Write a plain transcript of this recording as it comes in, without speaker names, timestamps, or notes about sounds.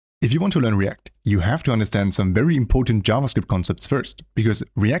If you want to learn React, you have to understand some very important JavaScript concepts first, because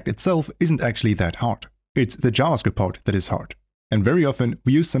React itself isn't actually that hard. It's the JavaScript part that is hard. And very often,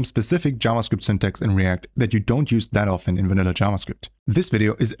 we use some specific JavaScript syntax in React that you don't use that often in vanilla JavaScript. This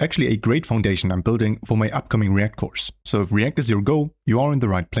video is actually a great foundation I'm building for my upcoming React course. So if React is your goal, you are in the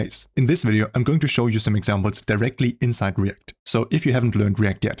right place. In this video, I'm going to show you some examples directly inside React. So if you haven't learned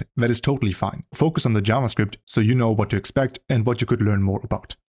React yet, that is totally fine. Focus on the JavaScript so you know what to expect and what you could learn more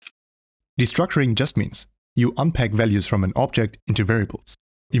about. Destructuring just means you unpack values from an object into variables.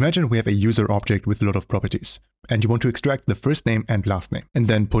 Imagine we have a user object with a lot of properties, and you want to extract the first name and last name, and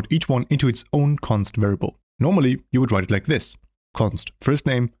then put each one into its own const variable. Normally, you would write it like this: const first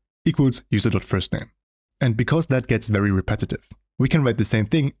name equals user.firstname. And because that gets very repetitive, we can write the same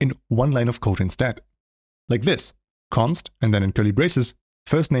thing in one line of code instead. Like this: const, and then in curly braces,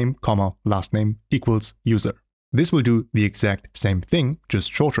 first name, comma, last name equals user. This will do the exact same thing,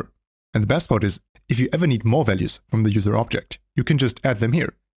 just shorter. And the best part is, if you ever need more values from the user object, you can just add them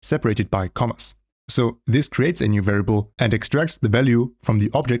here, separated by commas. So this creates a new variable and extracts the value from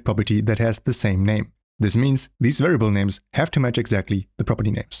the object property that has the same name. This means these variable names have to match exactly the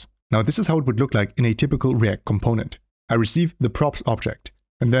property names. Now this is how it would look like in a typical React component. I receive the props object,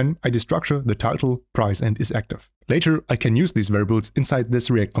 and then I destructure the title, price, and isActive. Later, I can use these variables inside this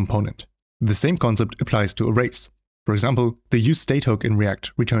React component. The same concept applies to arrays. For example, the useState hook in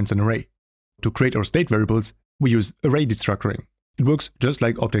React returns an array. To create our state variables, we use array destructuring. It works just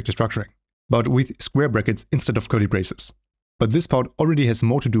like object destructuring, but with square brackets instead of curly braces. But this part already has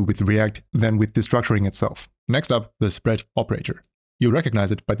more to do with React than with destructuring itself. Next up, the spread operator. You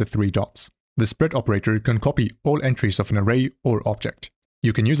recognize it by the 3 dots. The spread operator can copy all entries of an array or object.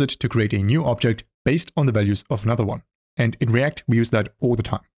 You can use it to create a new object based on the values of another one. And in React, we use that all the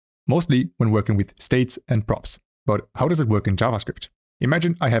time, mostly when working with states and props. But how does it work in JavaScript?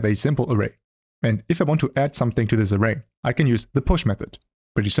 Imagine I have a simple array. And if I want to add something to this array, I can use the push method.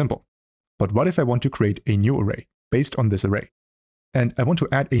 Pretty simple. But what if I want to create a new array based on this array? And I want to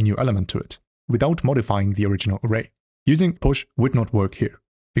add a new element to it without modifying the original array. Using push would not work here,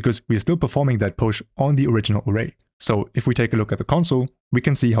 because we're still performing that push on the original array. So if we take a look at the console, we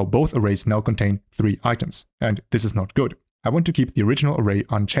can see how both arrays now contain 3 items. And this is not good. I want to keep the original array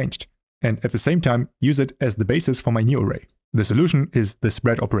unchanged, and at the same time use it as the basis for my new array. The solution is the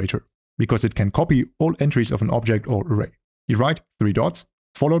spread operator, because it can copy all entries of an object or array. You write 3 dots,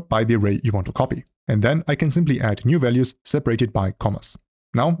 followed by the array you want to copy, and then I can simply add new values separated by commas.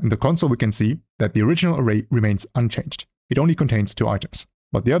 Now in the console we can see that the original array remains unchanged. It only contains 2 items,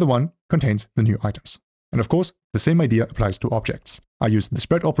 but the other one contains the new items. And of course, the same idea applies to objects. I use the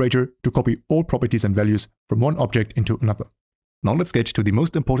spread operator to copy all properties and values from one object into another. Now let's get to the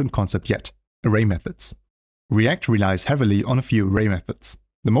most important concept yet: array methods. React relies heavily on a few array methods.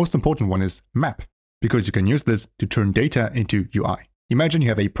 The most important one is map, because you can use this to turn data into UI. Imagine you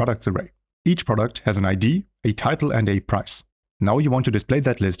have a products array. Each product has an ID, a title, and a price. Now you want to display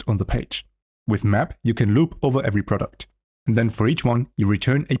that list on the page. With map, you can loop over every product. And then for each one, you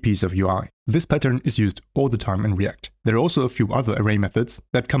return a piece of UI. This pattern is used all the time in React. There are also a few other array methods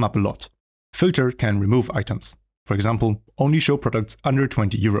that come up a lot. Filter can remove items. For example, only show products under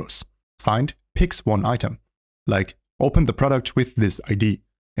 20 euros. Find picks one item, like open the product with this ID,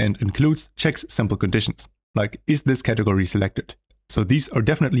 and includes checks simple conditions, like is this category selected. So these are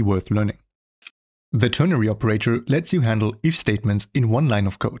definitely worth learning. The ternary operator lets you handle if statements in one line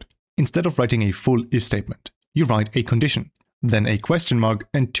of code. Instead of writing a full if statement, you write a condition, then a question mark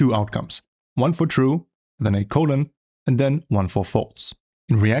and 2 outcomes, one for true, then a colon, and then one for false.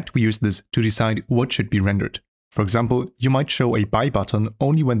 In React, we use this to decide what should be rendered. For example, you might show a buy button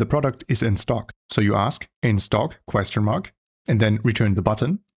only when the product is in stock. So you ask in stock question mark, and then return the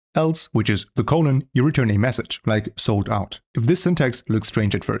button. Else, which is the colon, you return a message like sold out. If this syntax looks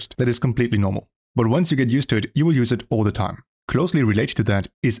strange at first, that is completely normal. But once you get used to it, you will use it all the time. Closely related to that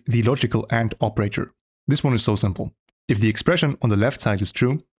is the logical AND operator. This one is so simple. If the expression on the left side is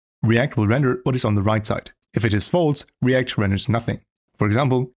true, React will render what is on the right side. If it is false, React renders nothing. For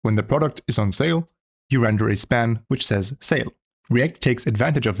example, when the product is on sale, you render a span which says sale. React takes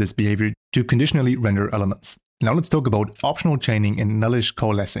advantage of this behavior to conditionally render elements. Now let's talk about optional chaining and nullish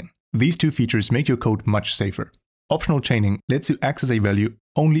coalescing. These 2 features make your code much safer. Optional chaining lets you access a value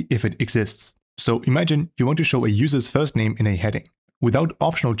only if it exists. So imagine you want to show a user's first name in a heading. Without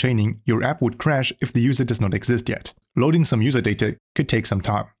optional chaining, your app would crash if the user does not exist yet. Loading some user data could take some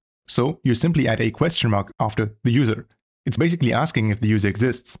time. So you simply add a question mark after the user. It's basically asking if the user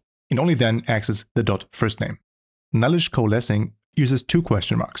exists, and only then access the .firstname. Nullish coalescing uses 2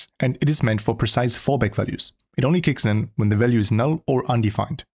 question marks, and it is meant for precise fallback values. It only kicks in when the value is null or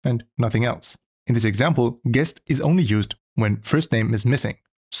undefined, and nothing else. In this example, guest is only used when first name is missing.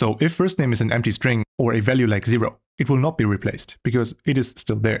 So if first name is an empty string or a value like 0, it will not be replaced because it is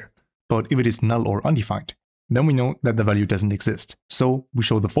still there. But if it is null or undefined, then we know that the value doesn't exist. So we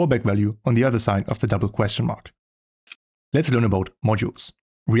show the fallback value on the other side of the double question mark. Let's learn about modules.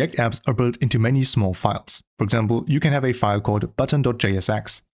 React apps are built into many small files. For example, you can have a file called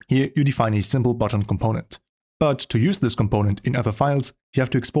button.jsx. Here you define a simple button component. But to use this component in other files, you have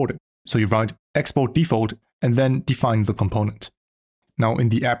to export it. So you write export default and then define the component. Now in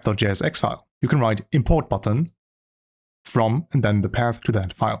the app.jsx file, you can write import button from and then the path to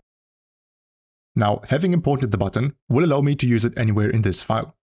that file. Now, having imported the button will allow me to use it anywhere in this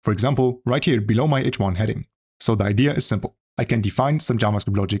file. For example, right here below my h1 heading. So the idea is simple. I can define some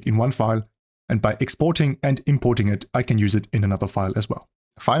JavaScript logic in one file, and by exporting and importing it, I can use it in another file as well.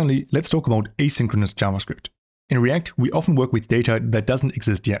 Finally, let's talk about asynchronous JavaScript. In React, we often work with data that doesn't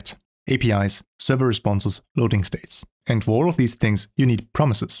exist yet. APIs, server responses, loading states. And for all of these things, you need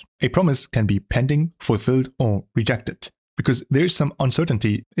promises. A promise can be pending, fulfilled, or rejected, because there is some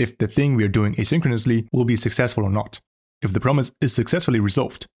uncertainty if the thing we are doing asynchronously will be successful or not. If the promise is successfully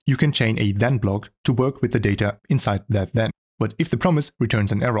resolved, you can chain a then block to work with the data inside that then. But if the promise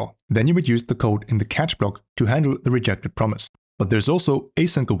returns an error, then you would use the code in the catch block to handle the rejected promise. But there's also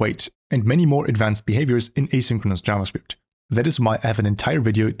async await and many more advanced behaviors in asynchronous JavaScript. That is why I have an entire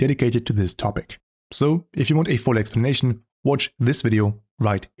video dedicated to this topic. So if you want a full explanation, watch this video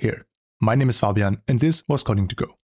right here. My name is Fabian and this was Coding to Go.